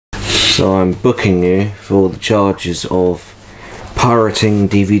So I'm booking you for the charges of pirating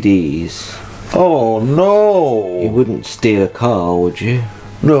DVDs. Oh no! You wouldn't steal a car, would you?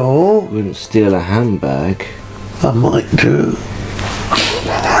 No. You wouldn't steal a handbag. I might do.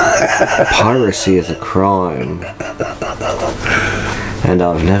 Piracy is a crime. And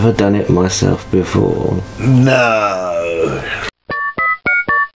I've never done it myself before. No.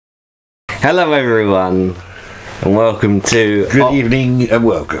 Hello everyone, and welcome to Good evening and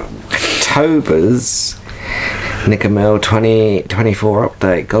welcome. October's NickeRMel 2024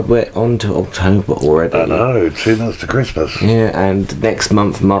 update. God, we're on to October already. I know, 2 months to Christmas. Yeah, and next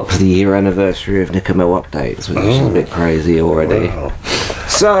month marks the year anniversary of NickeRMel updates, which is a bit crazy already. Wow.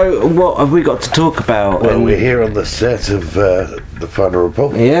 So, what have we got to talk about? Well, we're here on the set of the final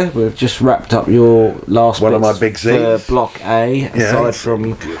report. Yeah, we've just wrapped up your last one of my big scenes for Block A, yeah, aside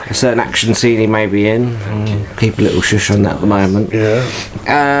from a certain action scene he may be in. Keep a little shush on that at the moment. Yeah.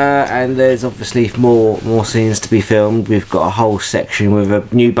 And there's obviously more scenes to be filmed. We've got a whole section with a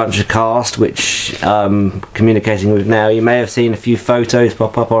new bunch of cast, which I'm communicating with now. You may have seen a few photos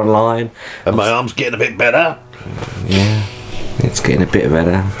pop up online. And my arm's getting a bit better. Yeah. It's getting a bit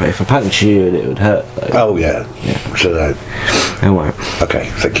better, but if I punch you, it would hurt though. Oh yeah, so no. I won't. Okay,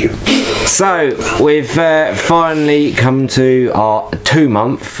 thank you. So we've finally come to our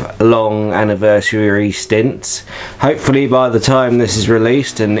 2-month long anniversary stint. Hopefully by the time this is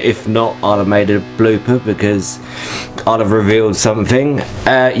released, and if not, I'll have made a blooper because I'll have revealed something.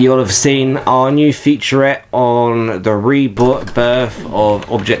 You'll have seen our new featurette on the rebirth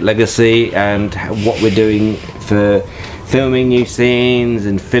of Object Legacy and what we're doing for filming new scenes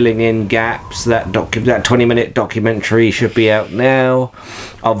and filling in gaps. That 20-minute documentary should be out now.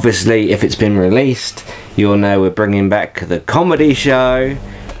 Obviously, if it's been released, you'll know we're bringing back the comedy show.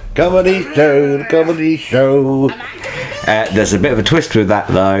 The comedy show. There's a bit of a twist with that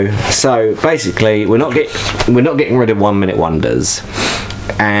though. So basically, we're not getting rid of 1-minute wonders.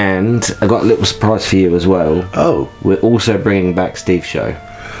 And I got a little surprise for you as well. Oh, we're also bringing back Steve's show.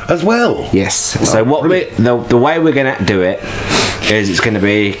 As well? Yes. Oh, so what the way we're going to do it is it's going to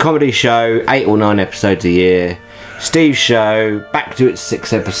be a comedy show, 8 or 9 episodes a year. Steve's show, back to its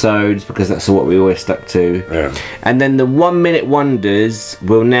 6 episodes because that's what we always stuck to. Yeah. And then the 1-minute wonders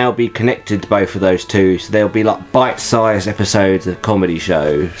will now be connected to both of those two. So they'll be like bite-sized episodes of comedy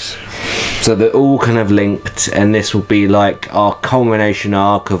shows. So they're all kind of linked, and this will be like our culmination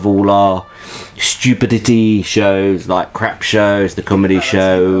arc of all our stupidity shows, like Crap Shows, the comedy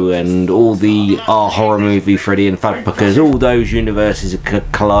show, and all our horror movie Freddy and Fudpuckers. All those universes are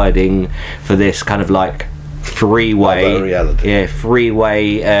colliding for this kind of like freeway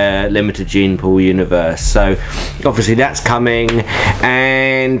limited gene pool universe. So obviously that's coming,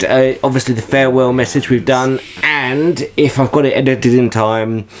 and obviously the farewell message we've done, and if I've got it edited in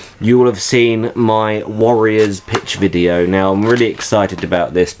time, you will have seen my Warriors pitch video. Now I'm really excited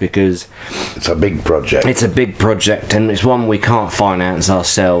about this because it's a big project. It's a big project, and it's one we can't finance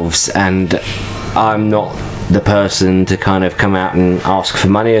ourselves, and I'm not the person to kind of come out and ask for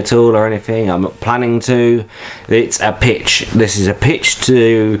money at all or anything. I'm not planning to. It's a pitch. This is a pitch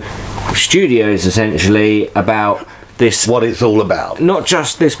to studios essentially about this, what it's all about. Not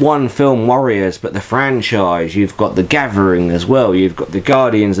just this one film Warriors, but the franchise. You've got The Gathering as well, you've got the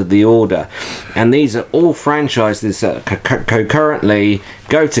Guardians of the Order, and these are all franchises that concurrently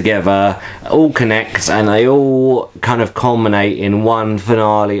go together, all connect, and they all kind of culminate in one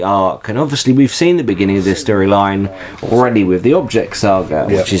finale arc. And obviously we've seen the beginning of this storyline already with the Object Saga,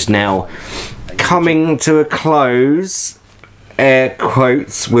 which is now coming to a close, air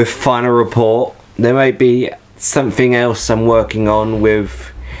quotes, with final report. There may be something else I'm working on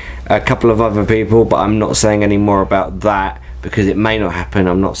with a couple of other people, but I'm not saying any more about that because it may not happen.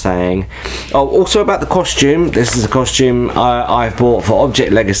 I'm not saying. Oh, also about the costume. This is a costume I've bought for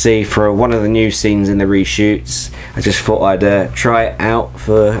Object Legacy for one of the new scenes in the reshoots. I just thought I'd try it out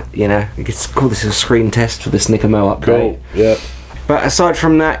for, you know, you could call this a screen test for this NickeRMel update. Cool. Yeah. But aside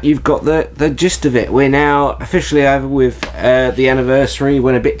from that, you've got the gist of it. We're now officially over with the anniversary.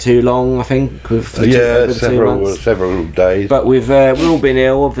 Went a bit too long, I think. With several days. But we've all been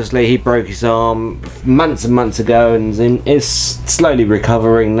ill. Obviously, he broke his arm months and months ago, and is slowly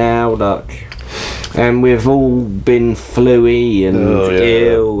recovering now. And we've all been flu-y and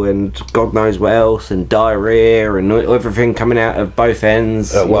ill, and God knows what else, and diarrhea, and everything coming out of both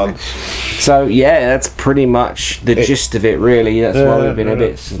ends at once. So yeah, that's pretty much the gist of it, really. That's why we've been a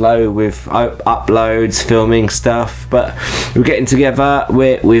bit slow with uploads, filming stuff. But we're getting together.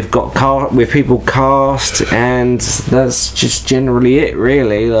 We've got people cast, and that's just generally it,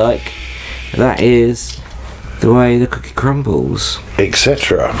 really. Like, that is the way the cookie crumbles.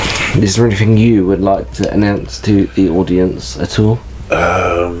 etc. Is there anything you would like to announce to the audience at all?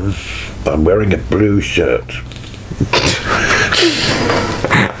 I'm wearing a blue shirt.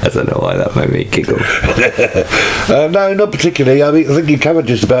 I don't know why that made me giggle. No, not particularly. I mean, I think you covered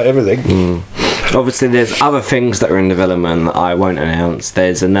just about everything. Obviously, there's other things that are in development that I won't announce.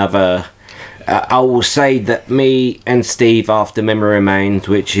 There's another... I will say that me and Steve, after Memory Remains,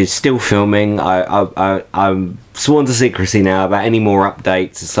 which is still filming, I'm sworn to secrecy now about any more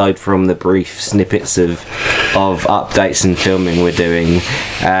updates aside from the brief snippets of updates and filming we're doing.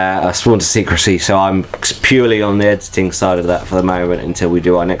 I'm sworn to secrecy, so I'm purely on the editing side of that for the moment until we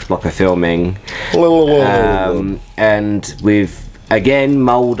do our next block of filming. And we've again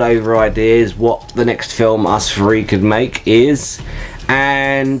mulled over ideas what the next film us three could make is,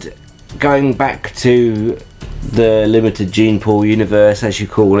 and going back to the limited gene pool universe, as you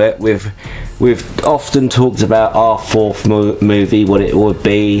call it, we've often talked about our fourth movie, what it would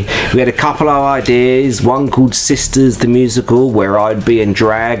be. We had a couple of ideas, one called Sisters the Musical, where I'd be in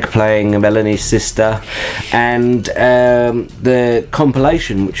drag playing Melanie's sister, and the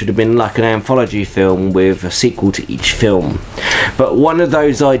compilation, which would have been like an anthology film with a sequel to each film. But one of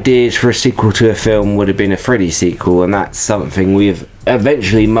those ideas for a sequel to a film would have been a Freddy sequel, and that's something we've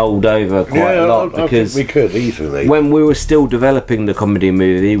eventually mulled over quite a lot, because we could easily, when we were still developing the comedy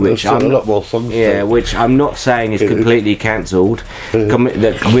movie, which a lot more songs, which I'm not saying is completely cancelled. We're going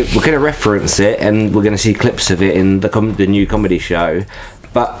to reference it, and we're going to see clips of it in the new comedy show.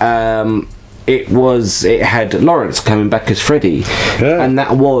 But it had Laurence coming back as Freddy, and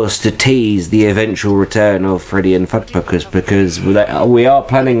that was to tease the eventual return of Freddy and Fuddruckers, because we are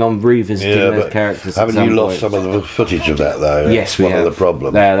planning on revisiting those characters. Haven't you lost some of the footage of that though? Yes, we have. One of the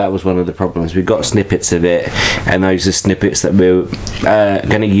problems. That was one of the problems. We got snippets of it, and those are snippets that we're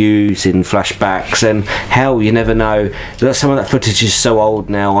going to use in flashbacks. And hell, you never know. Some of that footage is so old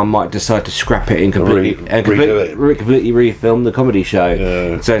now, I might decide to scrap it and completely refilm the comedy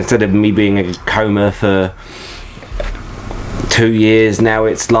show. So instead of me being a coma for 2 years, now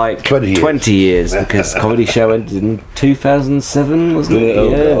it's like 20 years because comedy show ended in 2007, wasn't it?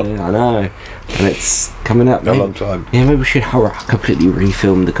 I know, and it's coming up a long time. Maybe we should completely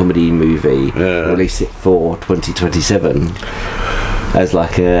refilm the comedy movie, release it for 2027 as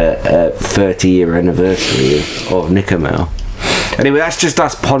like a 30-year anniversary of NickeRMel. Anyway, that's just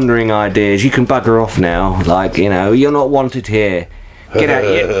us pondering ideas. You can bugger off now, like, you know, you're not wanted here. Get out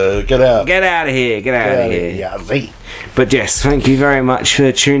of here. Yeah, but yes, thank you very much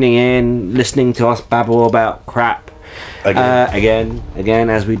for tuning in, listening to us babble about crap again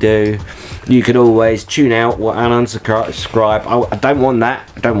as we do. You could always tune out and unsubscribe. I don't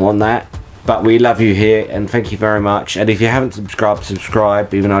want that, but we love you here, and thank you very much. And if you haven't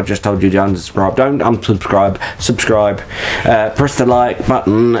subscribe, even though I just told you to unsubscribe, don't unsubscribe, subscribe. Press the like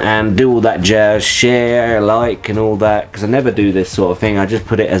button and do all that jazz, share, like and all that, because I never do this sort of thing. I just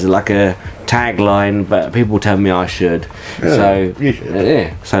put it as like a tagline, but people tell me I should. So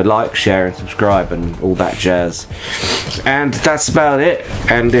like, share and subscribe and all that jazz. And that's about it.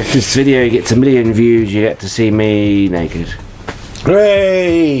 And if this video gets 1 million views, you get to see me naked.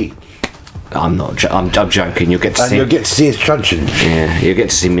 Hooray! I'm joking. You'll get to see. You'll get to see his truncheon. Yeah, you'll get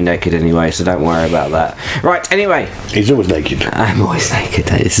to see me naked anyway, so don't worry about that. Right. Anyway, he's always naked. I'm always naked.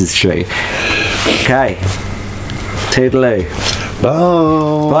 This is true. Okay. Toodaloo.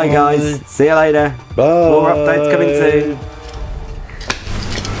 Bye. Bye, guys. See you later. Bye. More updates coming soon.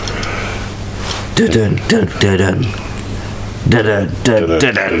 Dun dun dun dun dun dun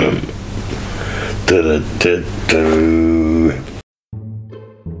dun dun dun dun.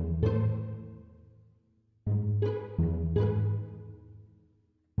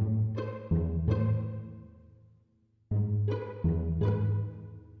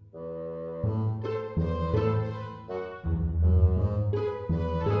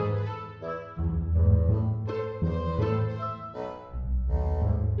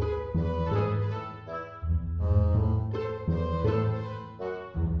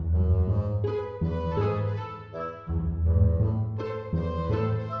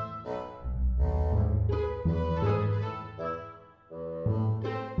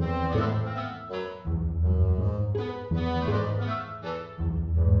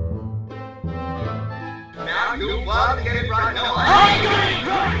 Now you want to get it right. No, I got it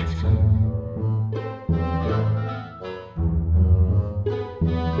right.